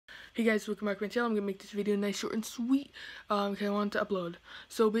Hey guys, welcome back to my channel. I'm gonna make this video nice, short, and sweet because I wanted to upload.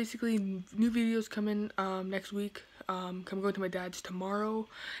 So basically, new videos coming next week. I'm going to my dad's tomorrow,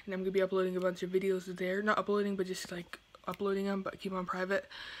 and I'm gonna be uploading a bunch of videos there. Not uploading, but just like uploading them, but keep them on private.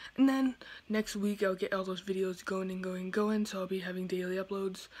 And then next week I'll get all those videos going. So I'll be having daily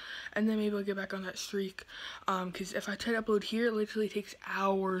uploads, and then maybe I'll get back on that streak. Because if I try to upload here, it literally takes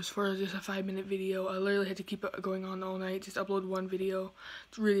hours for just a 5-minute video. I literally had to keep it going on all night, just upload one video.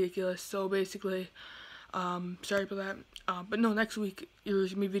 It's ridiculous. So basically, sorry for that. But no, next week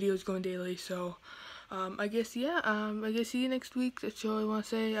there's gonna be videos going daily. So I guess yeah. I guess see you next week. That's all I want to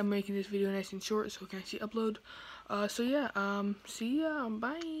say. I'm making this video nice and short so I can actually upload. So yeah. See ya.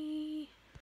 Bye.